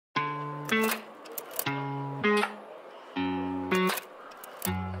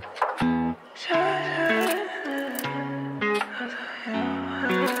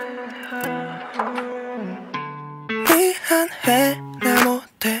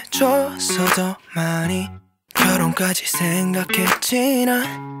사랑해줘서 더 많이 결혼까지 생각했지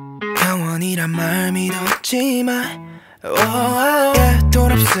난 영원이란 말 믿었지만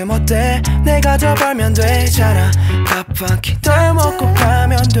돈 없음 어때 내가 더 벌면 되잖아 밥 한 끼 덜 먹고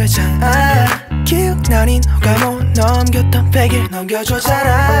가면 되잖아 기억나니 너가 못 넘겼던 100일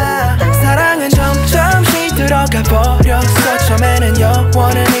넘겨줬잖아 사랑은 점점 시들어가 버렸어 처음에는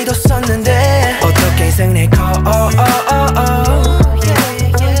영원을 믿었었는데 어떻게 인생네컷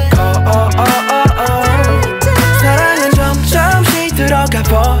사랑은 점점 시들어가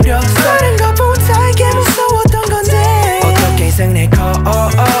버렸어 다른 것보다 이게 무서웠던 건데 어떻게 인생네컷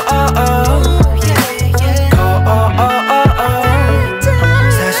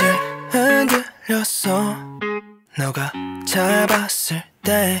사실 흔들렸어 너가 잡았을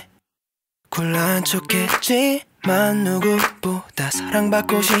때 굴란 척했지만 누구보다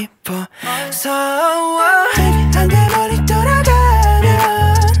사랑받고 싶어 Baby 한대 멀리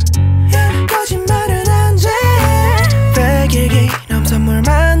돌아가면 거짓말은 안 돼 100일 기념 선물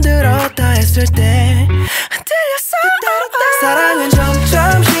만들었다 했을 때 들렸어 사랑은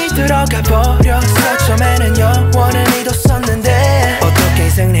점점 시들어가 버렸어 처음에는 영원을 믿었었는데 어떻게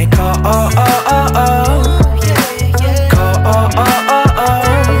인생네컷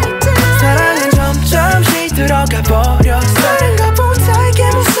사랑은 점점 시들어가 버렸어 다른 것보다 이게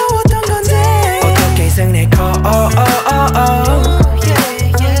무서웠던 건데 어떻게 인생네컷 나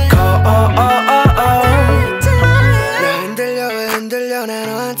흔들려 난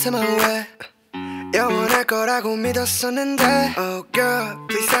너한테만 왜 영원할 거라고 믿었었는데 Oh girl,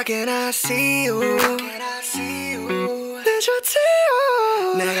 please how can I see you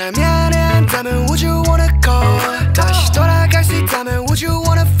늦었지요 내가 미안해한다면 would you wanna call 다시 돌아갈 수 있다면 would you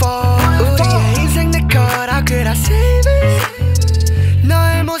wanna fall 우리의 인생 네컷 how could I save it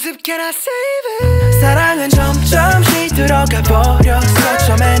너의 모습 can I save it 사랑은 점점 시들어가 버렸어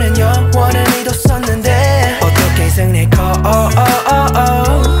처음에는 영원을 믿었었는데 어떻게 인생 네컷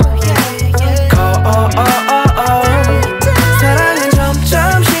사랑은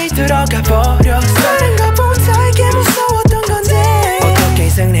점점 시들어가 버렸어 다른 것보다 이게 무서웠던 건데 어떻게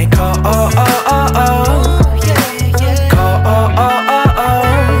인생네컷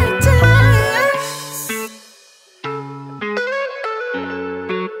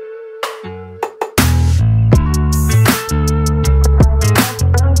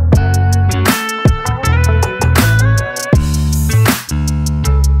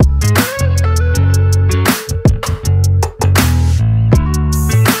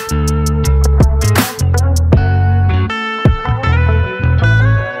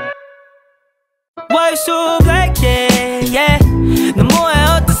Why so black, yeah, yeah 넌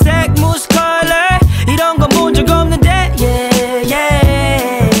뭐야 어떤 색, 무슨 color 이런 건 본 적 없는데, yeah,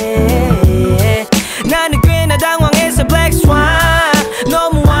 yeah 나는 꽤나 당황했어, black swan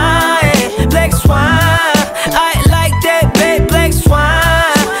너무 와해, black swan I like that, babe, black swan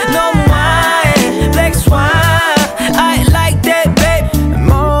너무 와해, black swan I like that, babe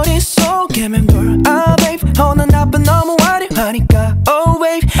머릿속에 맴돌아, babe 난 나쁜 너무 화려하니까, oh,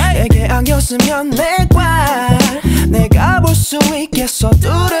 babe 내게 안겼으면 내가 볼 수 있겠어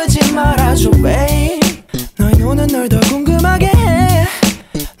두르지 말아줘 babe 너의 눈은 널 더 궁금하게 해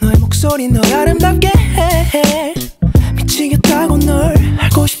너의 목소리 널 아름답게 해 미치겠다고 널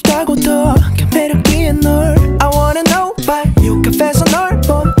알고 싶다고 더 매력있게 널 I wanna know why 이 카페에서 널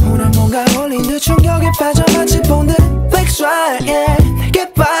본 오늘 뭔가 홀린 듯 충격에 빠져 마치 본듯 Black Swan yeah 내게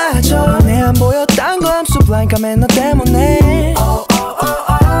빠져 내 안 보였단 거 I'm so blind 감해 너 때문에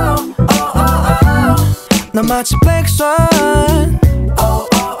넌 마치 Black Swan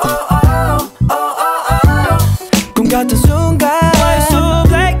꿈 같은 순간 Why so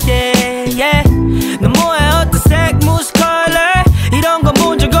black, yeah, yeah 넌 뭐야 어떤 색, 무슨 color 이런 건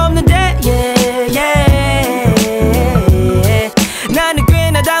본 적 없는데, yeah, yeah 나는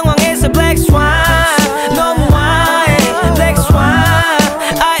꽤나 당황했어, black swan 너무 와해, black swan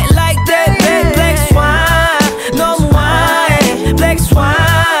I like that, babe, black swan 너무 와해, black swan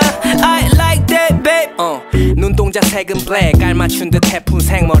I like that, babe 눈동자 색은 black 알맞춘 듯 해픈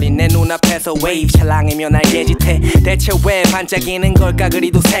생머리 내 눈앞에서 wave 찰랑이면 알게짓해 대체 왜 반짝이는 걸까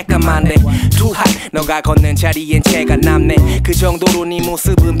그리도 새까만데 Too hot 너가 걷는 자리엔 제가 남네 그 정도로 네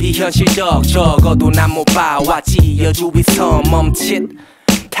모습은 비현실적 적어도 난 못 봐왔지 여주위서 멈칫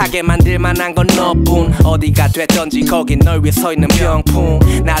타게 만들만한 건 너뿐 어디가 됐던지 거긴 널 위해 서 있는 병풍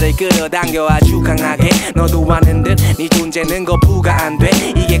나를 끌어당겨 아주 강하게 너도 아는 듯 네 존재는 거부가 안 돼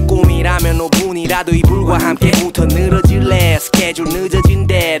이게 꿈이라면 5분이라도 이불과 함께 붙어 늘어질래 스케줄 늦어진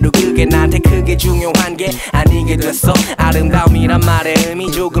대로 그게 나한테 크게 중요한 게 아니게 됐어 아름다움이란 말의 의미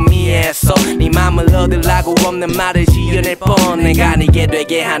조금 이해해 당황했어 네 맘을 얻으려고 없는 말을 지어낼 뻔 내가 아니게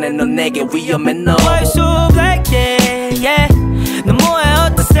되게 하는 넌 내게 위험해 너 Why so black yeah yeah 넌 뭐야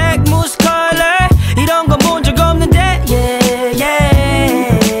어떤 색 무슨 color 이런 건 본 적 없는데 yeah yeah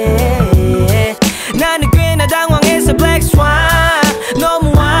나는 꽤나 당황했어 Black Swan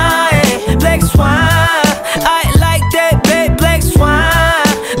너무 와해 Black Swan I like that babe Black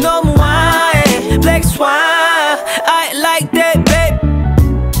Swan 너무 와해 Black Swan I like that babe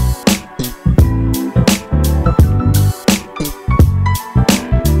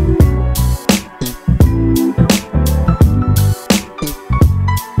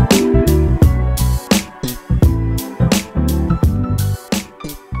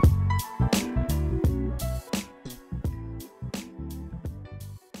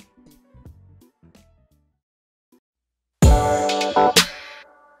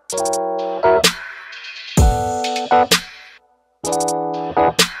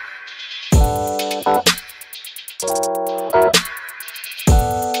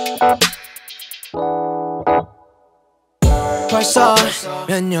벌써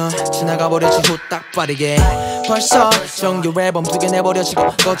몇 년 지나가 버렸지 후딱 빠르게 벌써 정규 앨범 2개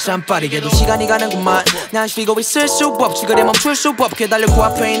내버려지고 거참 빠르게도 시간이 가는구만 난 쉬고 있을 수 없지 그래 멈출 수 없게 달려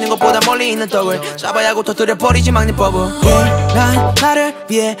코앞에 있는 것보다 멀리 있는 떡을 잡아야 하고 터뜨려버리지 막내법은 난 나를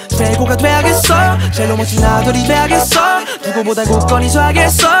위해 최고가 돼야겠어 제일 멋진 아들이 돼야겠어 누구보다 굳건히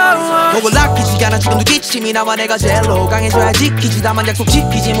서야겠어 목을 낚이지 않아 지금도 기침이 나와 내가 제일로 강해져야 지키지 다만 약속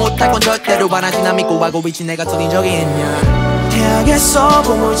지키지 못할 건 절대로 반하지 나 믿고 알고 있지 내가 틀린 적이 있냐 해야겠어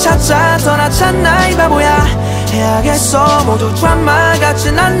보물 찾아 떠나잖아 이 바보야 해야겠어 모두 드라마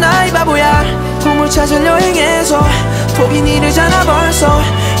같진 않아 이 바보야 보물 찾으려 행해서 포기 니르잖아 벌써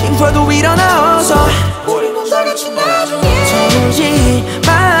인프라도 일어나어서 우리 넌 다 같이 나중에 서울지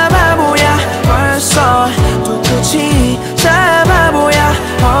마 바보야 벌써 또 끝이 자 바보야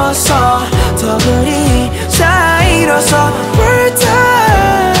어서 더 그리 자 일어서 불타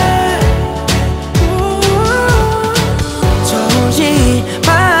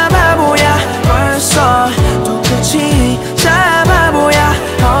마 바보야 벌써 또 끝이 자 바보야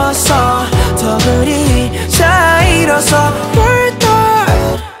어서 더 그리 자 일어서 불타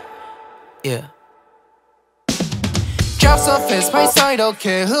yeah. Drop surface 벌써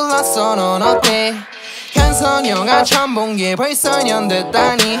이렇게 흘렀어 넌 어때 현선영아 처음 본 게 벌써 년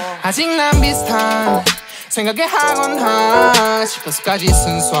됐다니 아직 난 비슷한 생각에 하곤 하 싶어서까지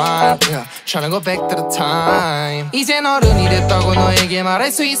순수한 yeah. Tryna go back to the time 이젠 어른이 됐다고 너에게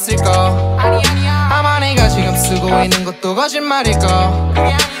말할 수 있을까 아니야 아마 내가 지금 쓰고 있는 것도 거짓말일까 그게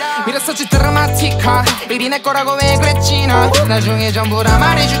아니라 밀었었지 드라마틱한 일이 내 거라고 왜 그랬지 나 나중에 전부 다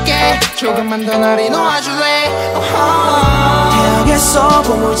말해줄게 조금만 더 나를 놓아줄래 해야겠어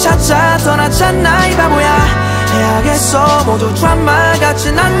보물 찾아 떠나잖아 이 바보야 해야겠어 모두 드라마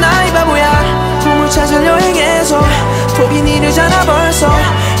같진 않아 이 바보야 보물 찾으려 행해서 포기 니르잖아 벌써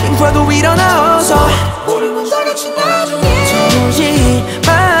인프라도 일어나어서 우리 넌 다 같이 나중에 서울지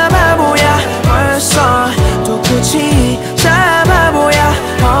마 바보야 벌써 또 끝이 자 바보야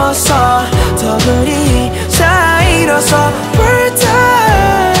어서 더 그리 자 일어서 불타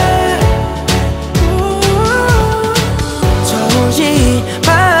서울지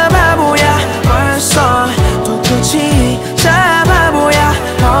마 바보야 벌써 또 끝이 자 바보야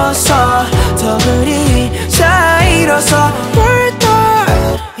어서 더 그리 자 일어서 불타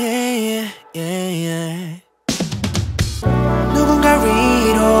yeah, yeah, yeah, yeah. 누군가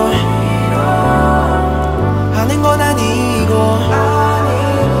위로 하는 건 아니고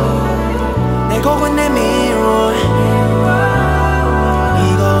내 곡은 내 mirror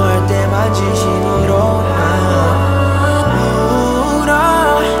이거 할 때만 진심으로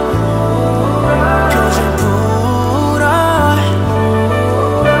울어 표정 풀어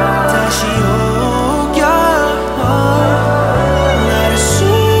다시 웃겨 나를 숨겨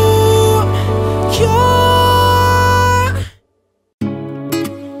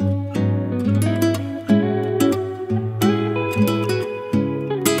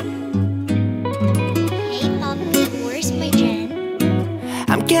Hey mommy, where's my gen?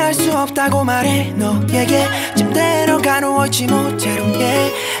 함께 할 수 없다고 말해 너에게 침대로 가누어있지 못해로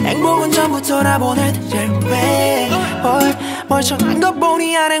yeah. 행복은 전부 돌아보는 제외 멀쩡한 것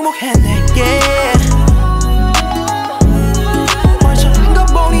보니 안행복했네 yeah. 멀쩡한 것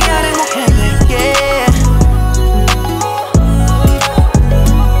보니 안행복했네 yeah.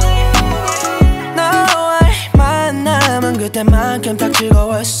 너와의 만남은 그때만큼 딱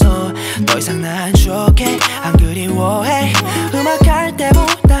즐거웠어 더 이상 난 좋게 안 그리워해 음악할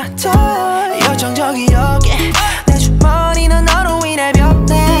때보다 더 열정적이었게 내 주머니는 너로 인해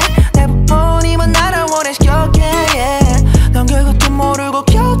벽대 내 부모님은 나를 원해시켰게 yeah. 넌 그것도 모르고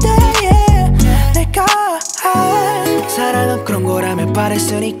곁에 yeah. 꼭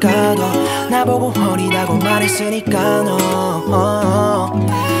바랬으니까 너 나보고 어리다고 말했으니까 너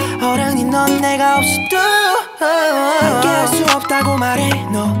어른이 넌 내가 없어도 함께할 수 없다고 말해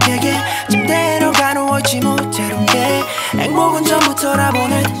너에게 집대로 가누어있지 못해롭게 행복은 전부터라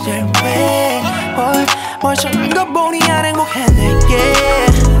보는 왜 멀쩡한 거 보니 안행복했네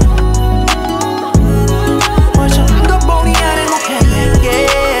yeah. 멀쩡한 거 보니 안행복했네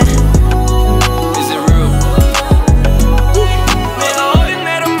yeah. Is it real? 내가 어린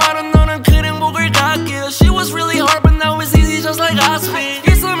애란 말은 너는 그 행복을 갖게 She was really hard but now it's easy just like I speak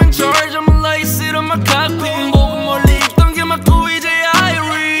Guess I'm in charge, I'm a light, sit on my cockpit 보고 멀리 있던 게 맞고 이제 I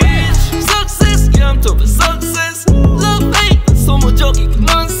reach Success, yeah I'm talking success Love, hate, 소모적인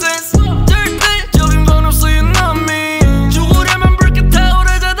nonsense 절대적인 건 없어 you know me 죽으려면 붉게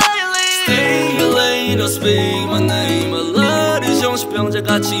타오르자 daily Stay late, don't speak my name I love this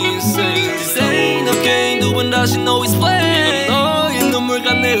정신병자같이 insane This ain't a game 두 번 다시 no explain 너의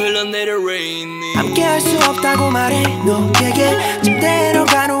눈물과 내 흘러내려 rain 함께할 수 없다고 말해 너에게 집대로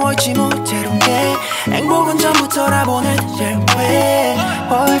가누어있지 못해롭게 행복은 전부터라 보는 왜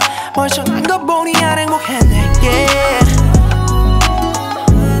멀쩡한 거 보니 안행복했네 yeah.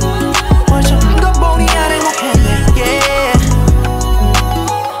 멀쩡한 거 보니 안행복했네 yeah.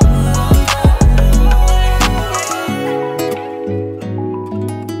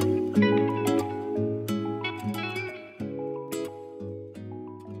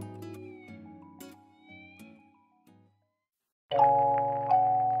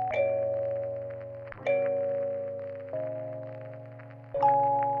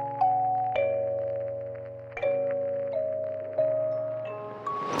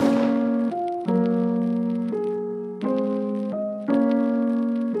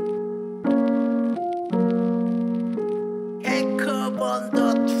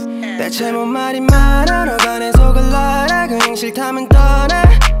 대체 뭔 말이 많아 너가 내 속을 놔라 그냥 싫다면 떠나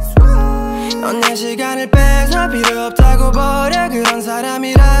넌 내 시간을 뺏어 필요 없다고 버려 그런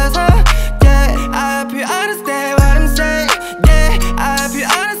사람이라서 Yeah, I hope you understand what I'm saying Yeah, I hope you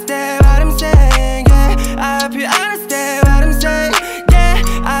understand what I'm saying Yeah, I hope you understand what I'm saying Yeah,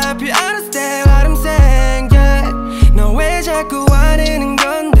 I hope you understand what I'm saying Yeah, 너 왜 자꾸 화내는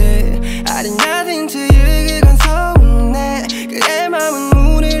건데 I did nothing to you 그건 서운해 그래 맘은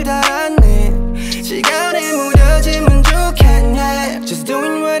문을 닫았네 시간에 무뎌지면 좋겠네 Just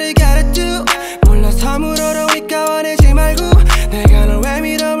doing what you gotta do 몰라서 물어러니까 화내지 말고 내가 널 왜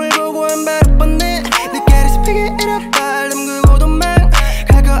미럼을 보고 한 발을 뻗네 Look at it, pick it up 발름 끄고 도망갈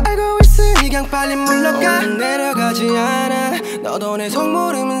거 알고 있으니 그냥 빨리 물러가 내려가지 않아 너도 내 속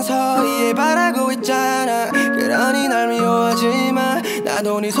모르면서 이해 바라고 있잖아 그러니 날 미워하지마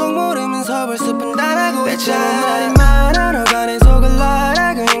나도 네 속 모르면서 벌써 판단하고 대체 뭔 말이 많아 너가 내 속을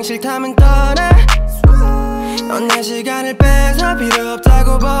놔라 그냥 싫다면 떠나 넌 내 시간을 뺏어 필요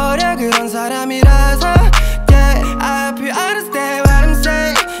없다고 버려 그런 사람이라서 Yeah, I hope you understand what I'm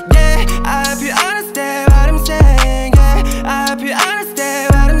saying Yeah, I hope you understand what I'm saying Yeah, I hope you understand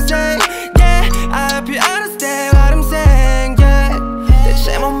what I'm saying Yeah, I hope you understand what I'm saying Yeah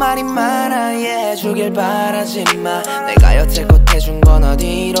대체 뭔 말이 많아 yeah 주길 바라지마 내가 여태껏 해준 건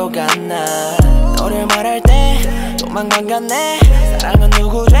어디로 갔나 너를 말할 때 도망간 같네 사랑은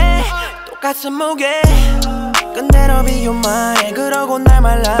누구래 똑같은 무게 근데 너 비웃만해 그러고 날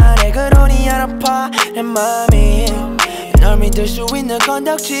말라내 그러니 안 아파 내 맘이 널 믿을 수 있는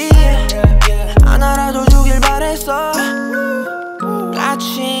건덕지 하나라도 주길 바랬어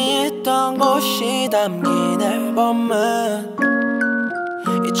같이 있던 곳이 담긴 앨범은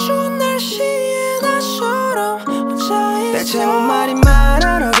이 추운 날씨에 나처럼 혼자 대체 뭔 말이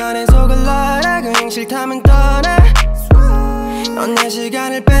많아 너가 내 속을 놔라 그냥 싫다면 떠나 넌 내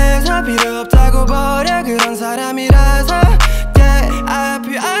시간을 뺏어 필요 없다고 버려 그런 사람이라서 Yeah, I hope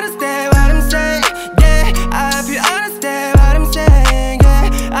you understand what I'm saying Yeah, I hope you understand what I'm saying Yeah,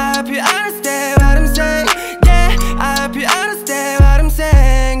 I hope you understand what I'm saying Yeah, I hope you understand what I'm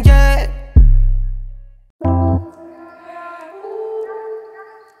saying Yeah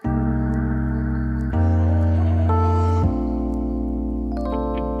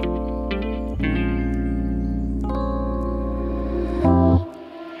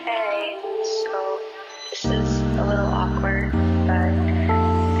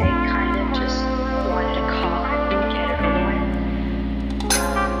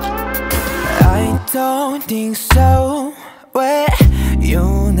Don't think so 왜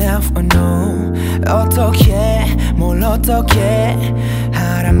You never know 어떻게 뭘 어떻게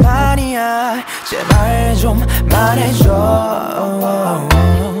하란 말이야 제발 좀 말해줘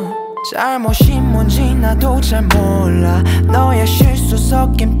잘못이 뭔지 나도 잘 몰라. 너의 실수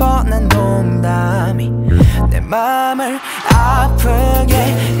섞인 뻔한 농담이 내 맘을 아프게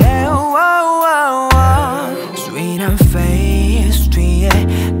해. Sweet한 face 뒤에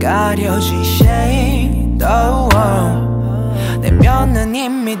가려진 shade. 내면은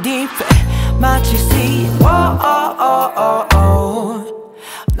이미 deep 마치 sea.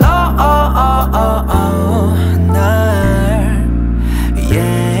 날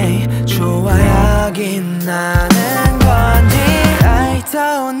좋아하긴 하는 건지. I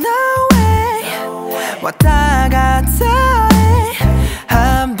don't know way. 왔다 갔다 해.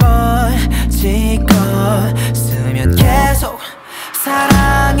 한번 찍었으면 계속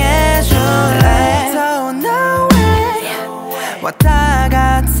사랑해줄래. I don't know way. 왔다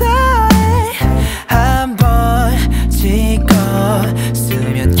갔다 해. 한번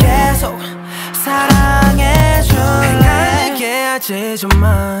찍었으면 계속 사랑해줄래. 헷갈리게 하지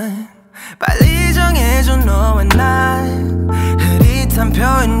좀만 빨리 정해줘. 너와 난 흐릿한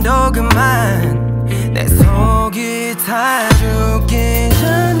표현도 그만. 내 속이 다 죽기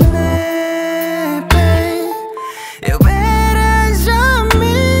전에 babe, you better show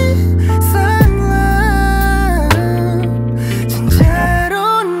me sunlight.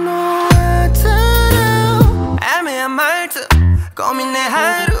 진짜로 너한테로 애매한 말투 고민해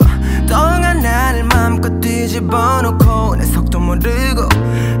하루 동안 나를 맘껏 뒤집어놓고 내 속도 모르고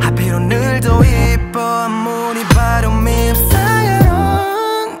하필 오늘도 이뻐. 아무리 봐도 밉상으로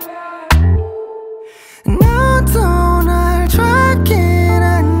너도 날 좋아하긴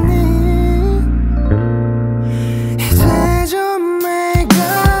하니. 이제 좀 내가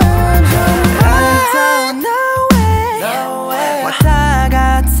좀 I don't know way. 왔다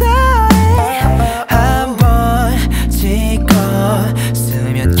갔다 해. 한번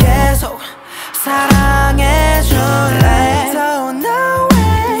찍었으면 계속 사랑해줄래. I don't know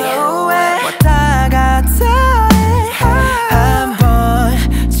way. 왔다 갔다 해. 한번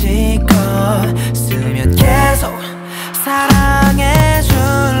찍었으면 계속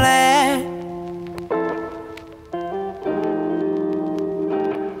사랑해줄래.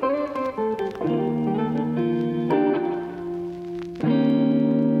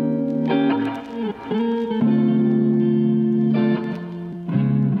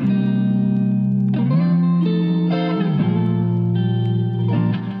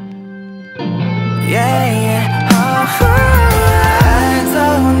 Yeah, yeah. I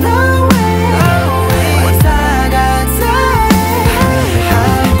don't know way. 왔다 갔다 해.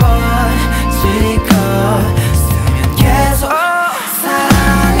 한번 찍었으면 계속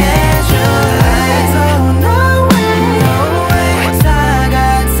사랑해줄래. I don't know way. 왔다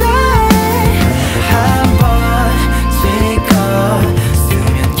갔다 해. 한번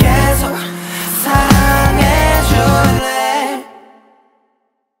찍었으면 계속 사랑해줄래.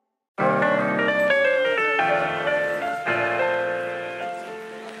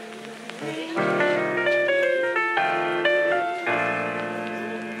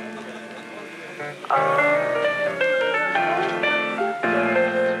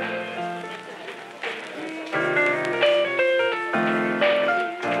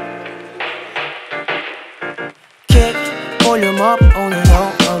 킥 볼륨 업 오늘도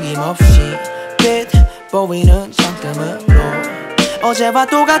어김없이 빛 보이는 장점으로 어제와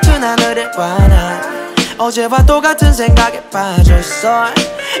똑같은 하늘을 봐. 난 어제와 똑같은 생각에 빠져있어.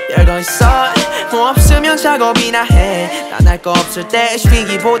 별거 있어 뭐 없으면 작업이나 해. 난 할 거 없을 때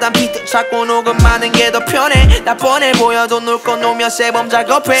쉬기보단 비트 찾고 녹음하는 게 더 편해. 나 뻔해 보여도 놀 거 놓으며 새범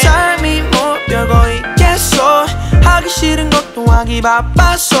작업해. 삶이 뭐 별거 있겠어. 하기 싫은 것도 하기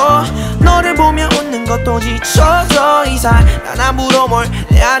바빠서 너를 보며 웃는 것도 지쳐서 이상 난 아무로 뭘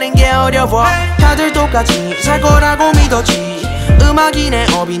내하는 게 어려워. 다들 똑같이 살 거라고 믿었지. 음악이 내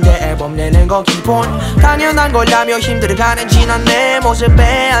업인데 앨범 내는 거 기본 당연한 걸라며 힘들어가는지 난 내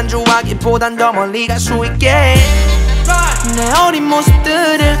모습에 안주하기보단 더 멀리 갈 수 있게. 내 어린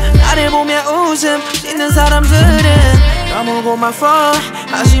모습들을 나를 보며 웃음 짓는 사람들은 너무 고마워.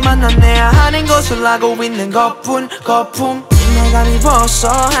 하지만 난 내야 하는 것을 하고 있는 것뿐. 내가 미웠어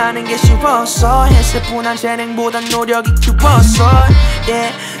하는 게 쉬웠어. 했을 뿐한 재능보단 노력이 깊었어.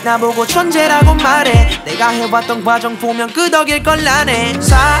 yeah. 나보고 천재라고 말해. 내가 해왔던 과정 보면 끄덕일 걸 나네.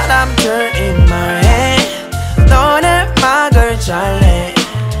 사람들이 말해 너는 막을 잘해.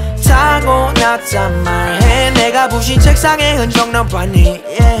 타고났단 말해. 내가 부신 책상에 흔적 넌 봤니.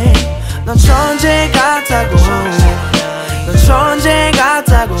 yeah. 넌 천재같다구. 넌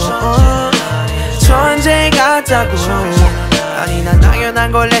천재같다구. 천재같다구. 아니 난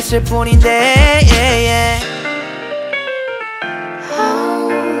당연한 걸 했을 뿐인데 yeah, yeah.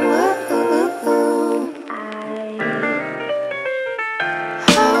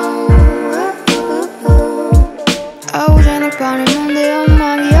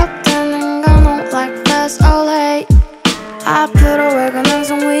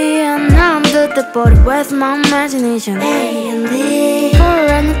 the body with my imagination. A and B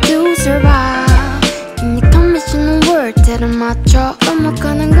foreign to survive. In your commission word 대를 맞춰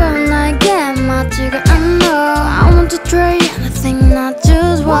음악하는 건 나에게 맞지가 않아. I want to try anything, not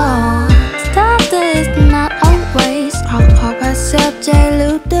just one. Stop this, not always. I'll myself,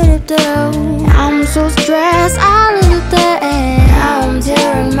 J-Loop, do-do-do. I'm so stressed, I lose it. I'm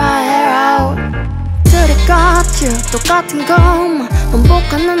tearing my hair out. 들이같이 똑같은 것만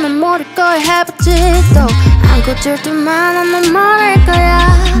반복하는 넌 모를 거야. 해봤지 또 안 고칠 듯만 하는 말일 거야.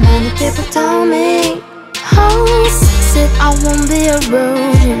 Many people tell me oh, said I won't be a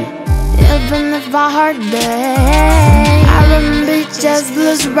rude even if I hurt day. I remember just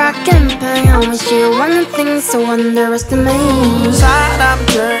blues, rock and pain. I wish you one thing so underestimate.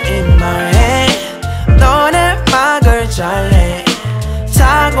 사람들이 말해 너네 막을 잘해.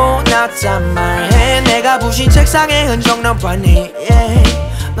 타고났단 말해. 내가 부신 책상에 흔적 넌 봤니. yeah.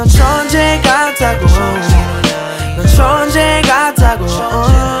 넌 천재같다구. 넌 천재같다구.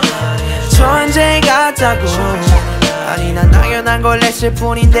 천재같다구. 아니 난 당연한 걸 했을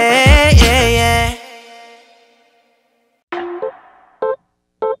뿐인데 yeah, yeah.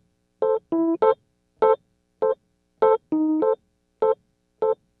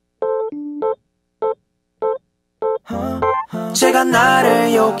 제가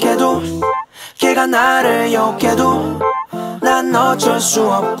나를 욕해도 걔가 나를 욕해도 난 어쩔 수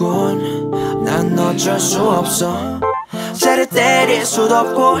없군. 난 어쩔 수 없어. 쟤를 때릴 수도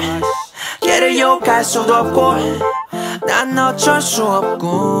없고 걔를 욕할 수도 없고 난 어쩔 수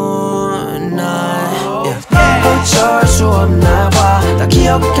없군. 난 어쩔 수 없나 봐. 다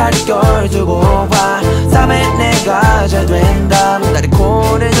기억할 걸 두고 봐. 다음에 내가 잘 된다면 나를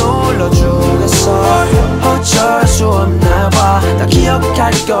코를 눌러주겠어. 어쩔 수 없나 봐. 다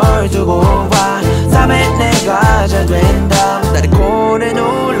기억할 걸 두고 봐. 다음에 내가 잘 된다면 나를 코를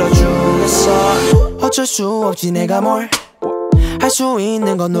눌러주겠어. 어쩔 수 없지 내가 뭘 할 수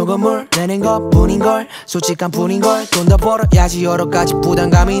있는 건 녹음을 내는 것 뿐인걸. 솔직한 뿐인걸. 돈 더 벌어야지 여러 가지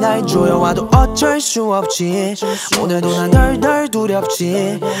부담감이 날 조여와도 어쩔 수 없지. 오늘도 난 덜덜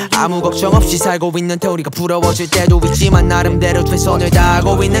두렵지. 아무 걱정 없이 살고 있는 테오리가 부러워질 때도 있지만 나름대로 최선을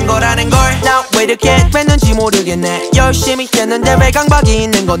다하고 있는 거라는 걸. 나 왜 이렇게 뺐는지 모르겠네. 열심히 했는데 왜 강박이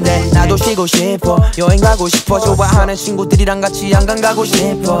있는 건데. 나도 쉬고 싶어. 여행 가고 싶어. 좋아하는 친구들이랑 같이 한강 가고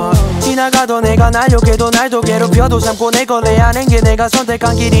싶어. 지나가던 애가 날 욕해도 날도 괴롭혀도 참고 내 걸 해야 하는 게 내가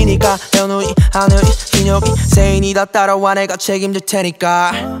선택한 길이니까. 연우이 하늘이 진혁이 세인이 다 따라와. 내가 책임질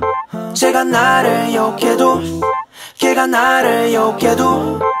테니까. 제가 나를 욕해도 걔가 나를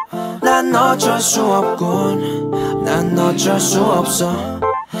욕해도 난 어쩔 수 없군. 난 어쩔 수 없어.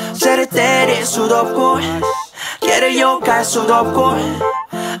 쟤를 때릴 수도 없고 걔를 욕할 수도 없고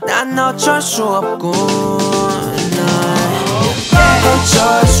난 어쩔 수 없군.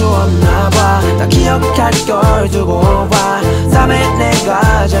 어쩔 수 없나 봐. 다 기억할 걸 두고 봐. 다음에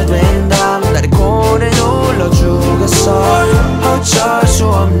내가 잘 된다면 나를 코를 눌러주겠어. 어쩔 수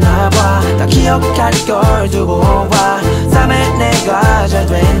없나 봐. 다 기억할 걸 두고 봐. 다음에 내가 잘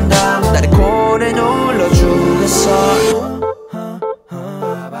된다면 나를 코를 눌러주겠어.